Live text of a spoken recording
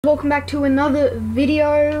Welcome back to another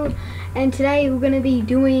video, and today we're going to be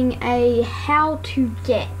doing a how to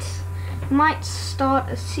get. Might start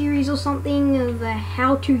a series or something of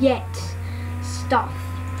how to get stuff,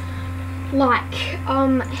 like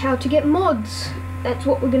how to get mods. That's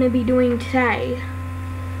what we're going to be doing today.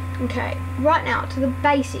 Okay, right now to the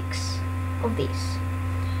basics of this.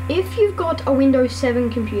 If you've got a Windows 7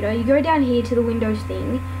 computer, you go down here to the Windows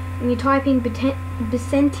thing and you type in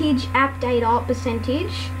percentage app data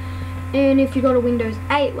percentage, and if you got a Windows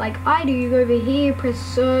 8 like I do, you go over here, press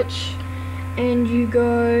search, and you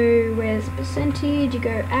go, where's the percentage, you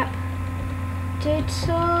go app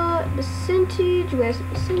data percentage, where's the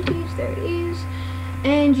percentage, there it is,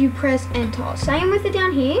 and you press enter. Same with it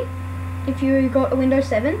down here. If you got a Windows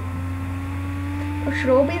 7, it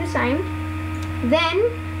should all be the same. Then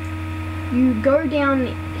you go down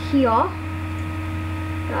here,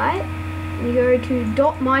 right, and you go to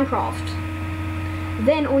 .minecraft.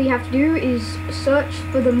 Then all you have to do is search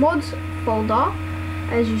for the mods folder,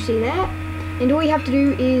 as you see there, and all you have to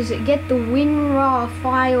do is get the winrar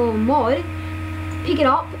file mod, pick it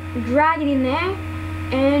up, drag it in there,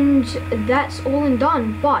 and that's all and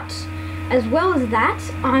done. But as well as that,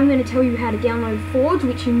 I'm going to tell you how to download Forge,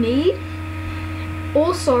 which you need.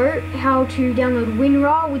 Also, how to download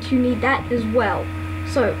winrar, which you need that as well.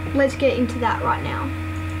 So let's get into that right now.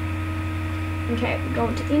 Okay, go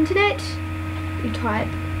into internet, you type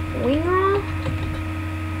winrar,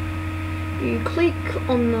 you click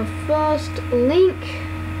on the first link,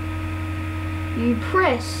 you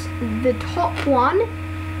press the top one,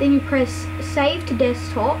 then you press save to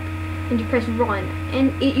desktop, and you press run,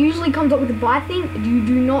 and it usually comes up with a buy thing. You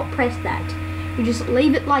do not press that, you just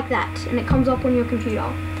leave it like that and it comes up on your computer.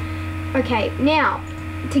 Okay, now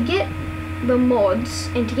to get the mods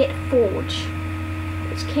and to get Forge,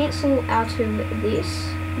 let's cancel out of this,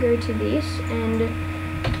 go to this, and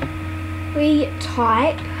we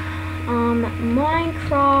type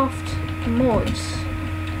Minecraft mods.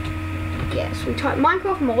 Yes, we type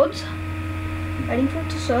Minecraft mods, waiting for it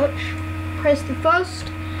to search, press the first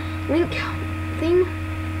link thing,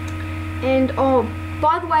 and oh,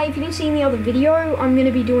 by the way, if you didn't see in the other video, I'm going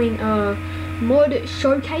to be doing a mod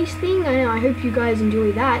showcase thing, and I hope you guys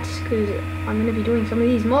enjoy that, because I'm going to be doing some of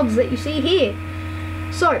these mods that you see here.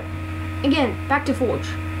 So, again, back to Forge.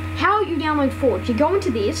 How you download Forge, you go into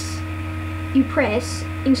this, you press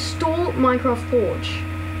install Minecraft Forge.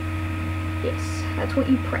 Yes, that's what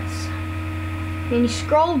you press. Then you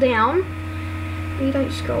scroll down. You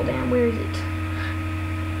don't scroll down, where is it?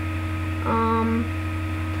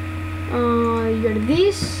 You go to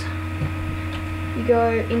this, you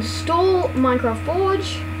go install Minecraft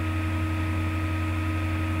Forge,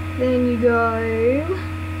 then you go,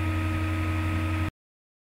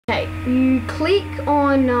 okay, you click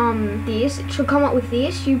on this, it should come up with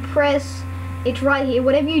this, you press, it's right here,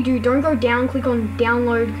 whatever you do, don't go down, click on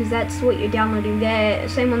download, because that's what you're downloading there,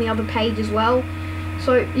 same on the other page as well.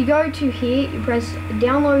 So you go to here, you press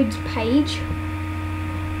downloads page,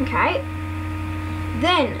 okay,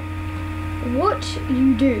 then what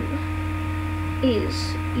you do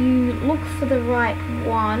is you look for the right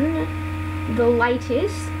one, the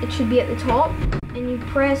latest, it should be at the top, and you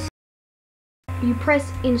press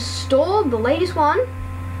install, the latest one,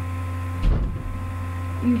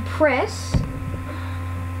 you press,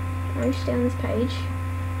 just down this page,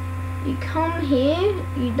 you come here,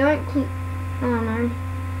 you don't click, oh no,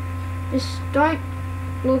 just don't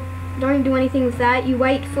look, don't do anything with that, you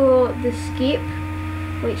wait for the skip,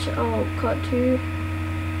 which I'll cut to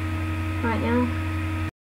right now.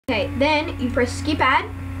 Okay, then you press skip ad,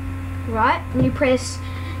 right, and you press,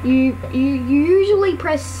 you usually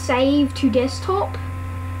press save to desktop,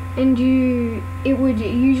 and it would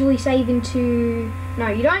usually save into, no,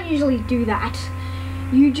 you don't usually do that,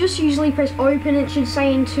 you just usually press open, it should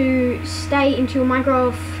say stay into your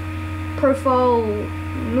Minecraft profile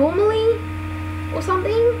normally, or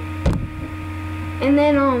something, and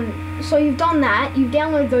then so you've done that, you've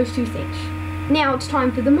downloaded those two things. Now it's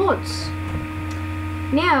time for the mods.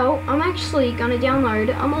 Now I'm actually going to download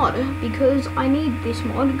a mod, because I need this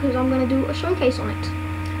mod, because I'm going to do a showcase on it.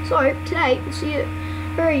 So today we'll see a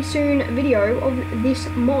very soon video of this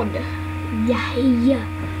mod. Yay!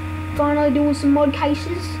 Finally doing some mod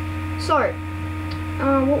cases. So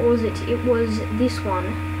what was it? It was this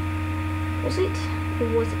one. Was it? Or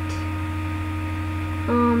was it?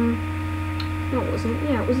 No, it wasn't.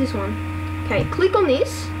 Yeah, it was this one. Okay, click on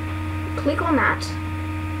this. Click on that.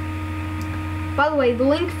 By the way, the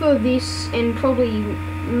link for this and probably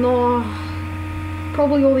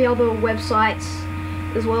all the other websites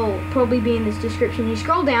as well will probably be in this description. You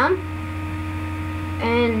scroll down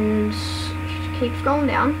and keep scrolling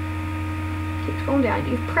down.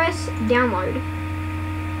 You press download,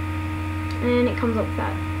 and it comes up with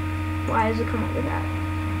that. Why does it come up with that?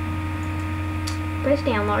 Press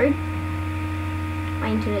download. My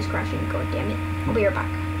internet's crashing, god damn it. I'll be right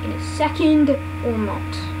back in a second, or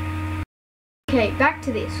not. Okay, back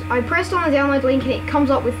to this. I pressed on the download link and it comes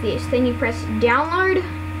up with this. Then you press download.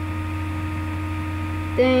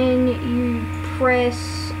 Then you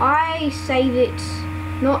press, I save it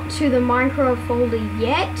not to the Minecraft folder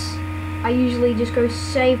yet. I usually just go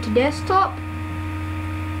save to desktop.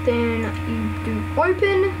 Then you do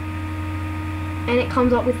open, and it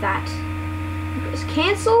comes up with that. You press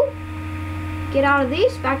cancel. Get out of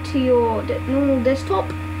this, back to your normal desktop.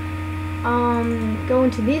 Go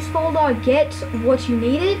into this folder, get what you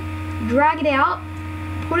needed, drag it out,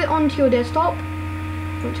 put it onto your desktop,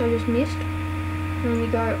 which I just missed. And then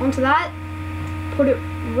you go onto that, put it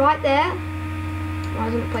right there. Why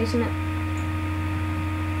isn't it placing it?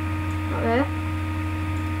 Right there.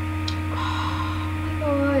 Oh my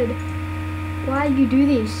god. Why do you do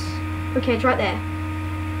this? Okay, it's right there.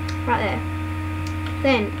 Right there.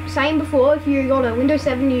 Then, same before, if you got a Windows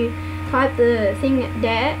 7, you type the thing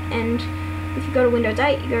there, and if you got a Windows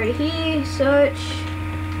 8, you go to here, search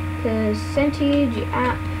percentage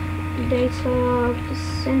app data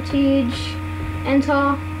percentage,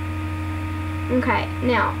 enter. Okay,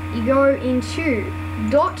 now you go into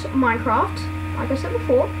 .minecraft, like I said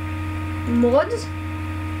before, mods,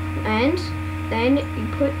 and then you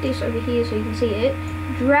put this over here so you can see it,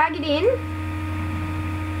 drag it in,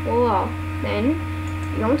 voila. Then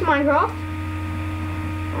you go into Minecraft,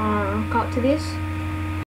 cut to this.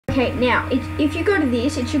 Okay, now if you go to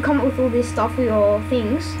this, it should come up with all this stuff for your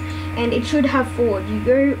things, and it should have Forge. You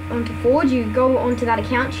go onto Forge, you go onto that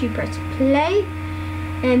account, you press play,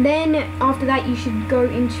 and then after that you should go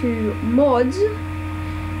into mods,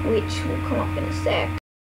 which will come up in a sec.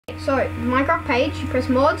 So the Minecraft page, you press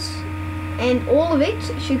mods, and all of it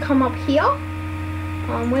should come up here.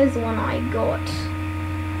 Where's the one I got?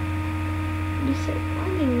 You said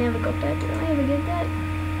I never got that. Did I ever get that?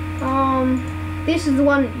 This is the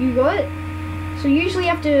one you got. So usually you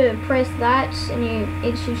have to press that, and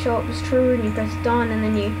it should show up as true, and you press done, and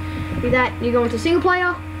then you do that. You go into single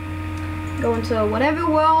player, go into whatever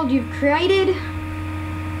world you've created,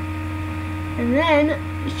 and then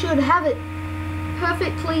you should have it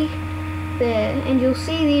perfectly there. And you'll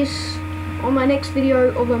see this on my next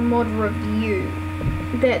video of a mod review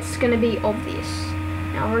that's going to be of this.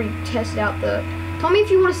 Now I've already tested out the... Tell me if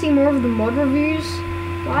you want to see more of the mod reviews.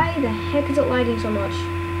 Why the heck is it lagging so much?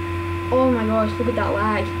 Oh my gosh, look at that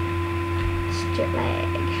lag. It's jet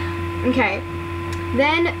lag. Okay.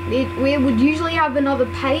 Then we would usually have another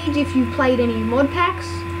page if you played any mod packs.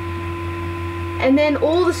 And then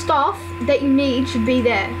all the stuff that you need should be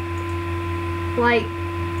there. Like,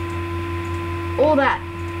 all that.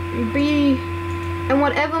 And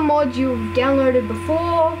whatever mods you've downloaded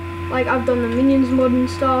before, like I've done the Minions mod and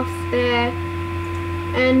stuff there,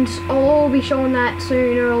 and I'll be showing that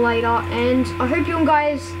sooner or later. And I hope you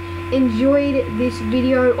guys enjoyed this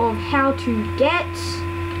video of how to get.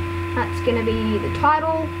 That's gonna be the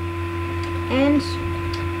title, and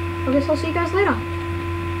I guess I'll see you guys later.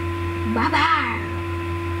 Bye bye.